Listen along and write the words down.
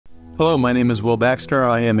Hello, my name is Will Baxter.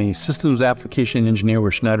 I am a systems application engineer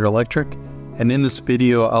with Schneider Electric, and in this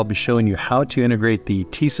video I'll be showing you how to integrate the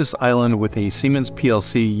TeSys Island with a Siemens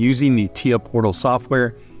PLC using the TIA Portal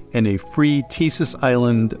software and a free TeSys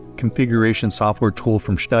Island configuration software tool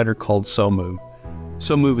from Schneider called SoMove.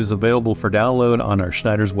 SoMove is available for download on our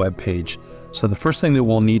Schneider's webpage. So the first thing that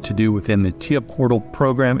we'll need to do within the TIA Portal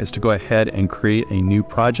program is to go ahead and create a new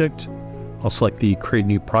project. I'll select the Create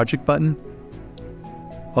New Project button.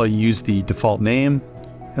 I'll use the default name,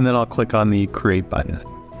 and then I'll click on the Create button.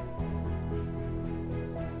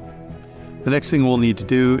 The next thing we'll need to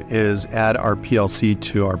do is add our PLC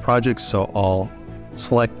to our project, so I'll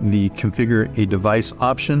select the Configure a Device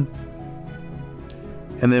option,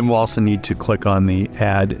 and then we'll also need to click on the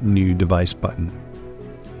Add New Device button.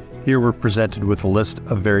 Here we're presented with a list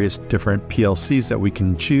of various different PLCs that we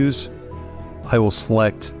can choose. I will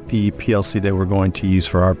select the PLC that we're going to use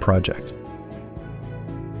for our project.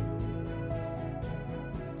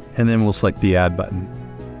 And then we'll select the Add button.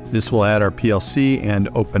 This will add our PLC and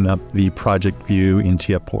open up the project view in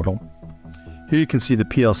TIA Portal. Here you can see the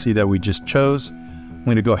PLC that we just chose. I'm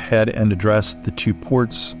going to go ahead and address the two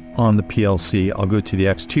ports on the PLC. I'll go to the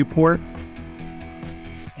X2 port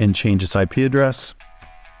and change its IP address.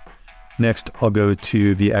 Next, I'll go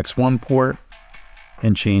to the X1 port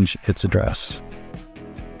and change its address.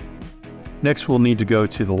 Next, we'll need to go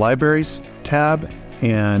to the Libraries tab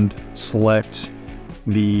and select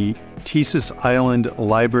the TeSys Island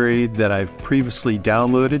library that I've previously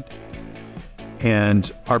downloaded,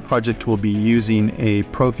 and our project will be using a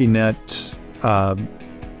PROFINET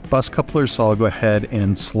bus coupler, so I'll go ahead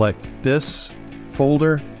and select this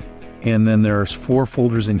folder, and then there's 4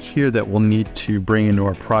 folders in here that we'll need to bring into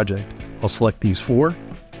our project. I'll select these 4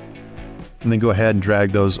 and then go ahead and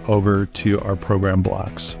drag those over to our program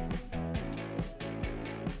blocks.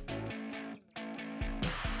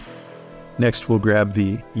 Next, we'll grab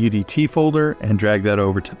the UDT folder and drag that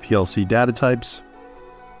over to PLC data types.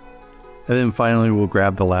 And then finally, we'll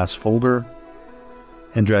grab the last folder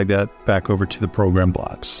and drag that back over to the program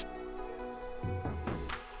blocks.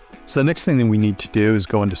 So the next thing that we need to do is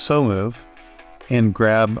go into SoMove and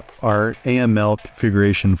grab our AML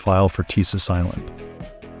configuration file for TeSys Island.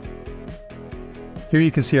 Here you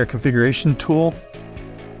can see our configuration tool,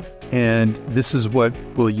 and this is what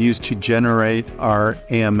we'll use to generate our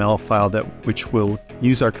AML file which will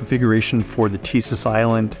use our configuration for the TeSys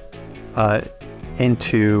Island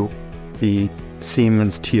into the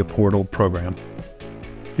Siemens TIA Portal program.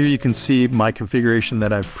 Here you can see my configuration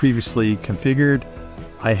that I've previously configured.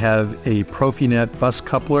 I have a PROFINET bus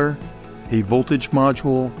coupler, a voltage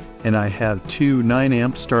module, and I have 2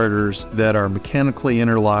 9-amp starters that are mechanically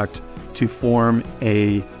interlocked to form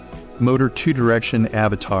a motor 2-direction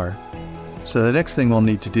avatar. So the next thing we'll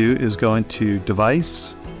need to do is go into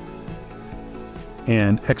Device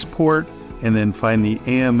and Export, and then find the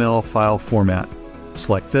AML file format.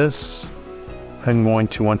 Select this. I'm going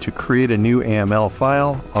to want to create a new AML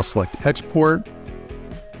file. I'll select Export,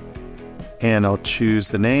 and I'll choose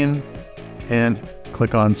the name and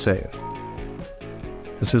click on Save.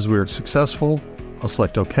 It says we're successful. I'll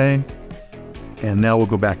select OK. And now we'll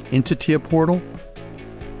go back into TIA Portal.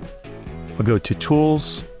 We'll go to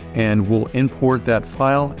Tools, and we'll import that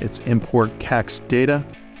file. It's import CAX data,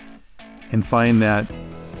 and find that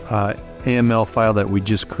AML file that we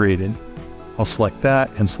just created. I'll select that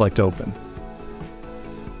and select Open.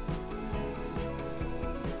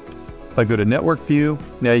 If I go to Network View,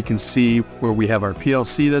 now you can see where we have our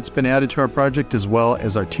PLC that's been added to our project, as well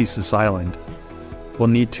as our TeSys Island. We'll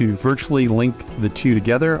need to virtually link the two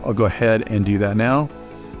together. I'll go ahead and do that now.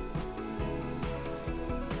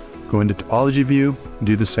 Go into Topology View and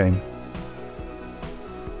do the same.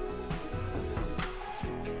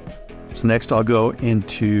 So next I'll go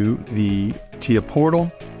into the TIA Portal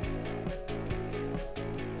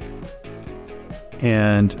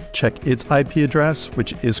and check its IP address,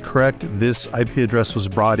 which is correct. This IP address was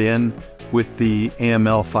brought in with the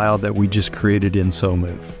AML file that we just created in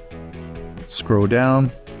SoMove. Scroll down,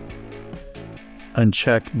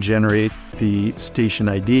 uncheck Generate the Station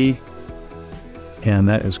ID, and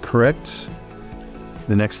that is correct.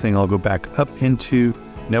 The next thing, I'll go back up into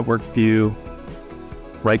Network View,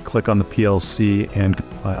 right-click on the PLC and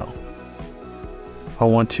compile.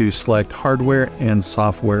 I'll want to select Hardware and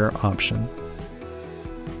Software option.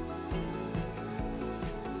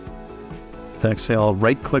 Next, I'll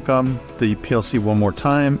right-click on the PLC one more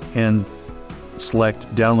time and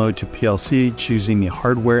select Download to PLC, choosing the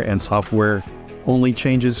Hardware and Software Only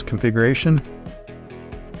Changes configuration.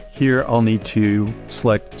 Here I'll need to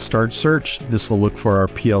select Start Search. This will look for our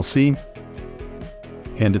PLC,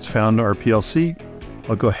 and it's found our PLC.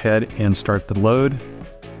 I'll go ahead and start the load.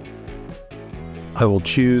 I will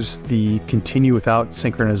choose the Continue Without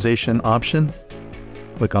Synchronization option.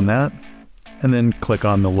 Click on that, and then click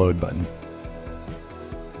on the Load button.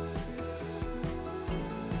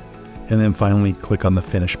 And then finally click on the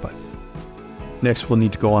Finish button. Next, we'll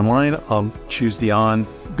need to go online. I'll choose the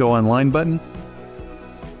Go Online button.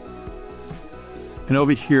 And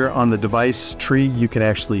over here on the device tree, you can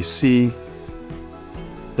actually see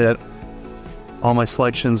that all my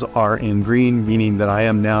selections are in green, meaning that I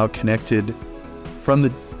am now connected from the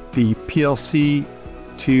PLC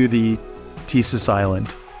to the TeSys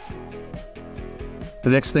island. The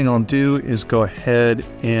next thing I'll do is go ahead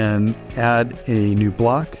and add a new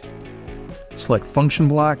block, select Function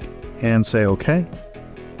Block, and say OK.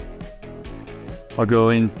 I'll go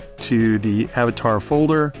into the Avatar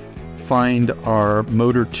folder, find our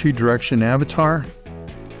motor 2-direction avatar,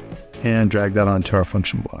 and drag that onto our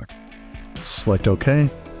function block. Select OK.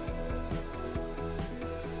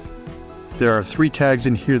 There are 3 tags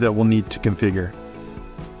in here that we'll need to configure.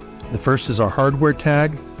 The first is our hardware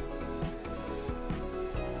tag.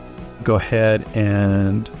 Go ahead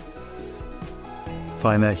and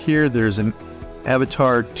find that here. There's an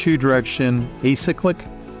Avatar 2-direction acyclic.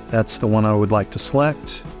 That's the one I would like to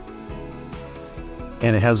select.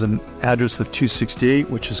 And it has an address of 268,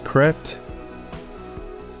 which is correct.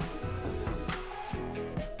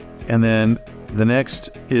 And then the next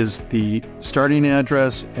is the starting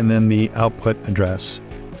address and then the output address.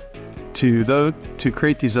 To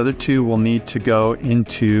create these other 2, we'll need to go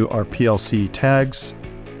into our PLC tags,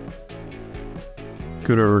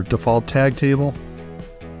 go to our default tag table,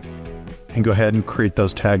 and go ahead and create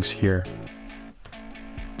those tags here.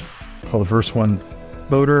 Call the first one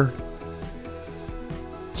motor,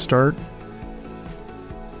 start,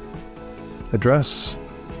 address,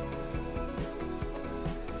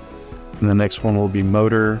 and the next one will be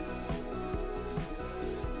motor,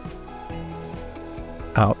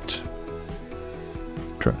 out,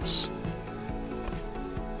 address.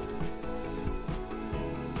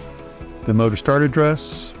 The motor start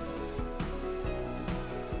address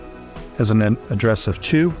has an address of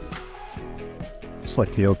 2.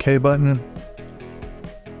 Select the OK button.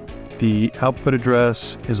 The output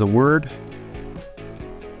address is a word.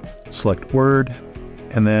 Select word,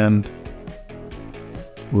 and then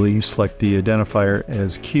we'll select the identifier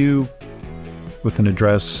as Q with an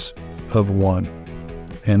address of 1,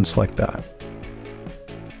 and select that.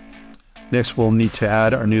 Next, we'll need to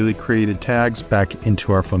add our newly created tags back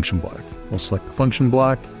into our function block. We'll select the function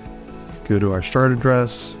block, go to our start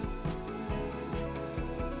address.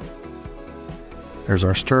 There's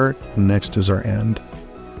our start, and next is our end,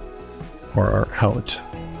 or our out.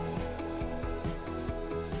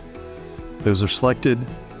 Those are selected.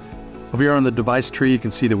 Over here on the device tree, you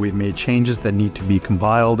can see that we've made changes that need to be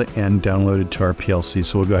compiled and downloaded to our PLC,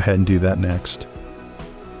 so we'll go ahead and do that next.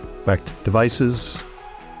 Back to Devices,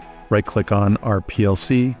 right-click on our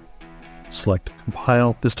PLC, select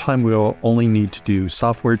Compile. This time we'll only need to do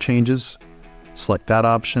software changes. Select that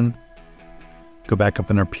option. Go back up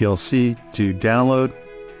in our PLC to Download,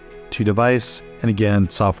 to Device, and again,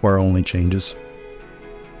 software only changes.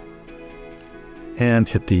 And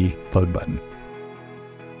hit the Load button.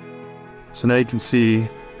 So now you can see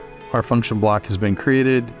our function block has been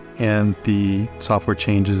created and the software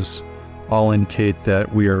changes all indicate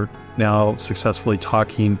that we are now successfully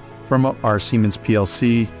talking from our Siemens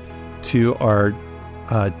PLC to our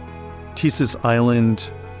TeSys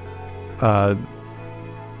Island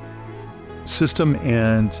system.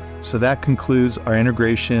 And so that concludes our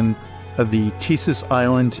integration of the TeSys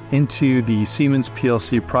Island into the Siemens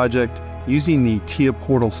PLC project using the TIA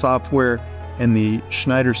Portal software and the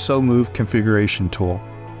Schneider SoMove configuration tool.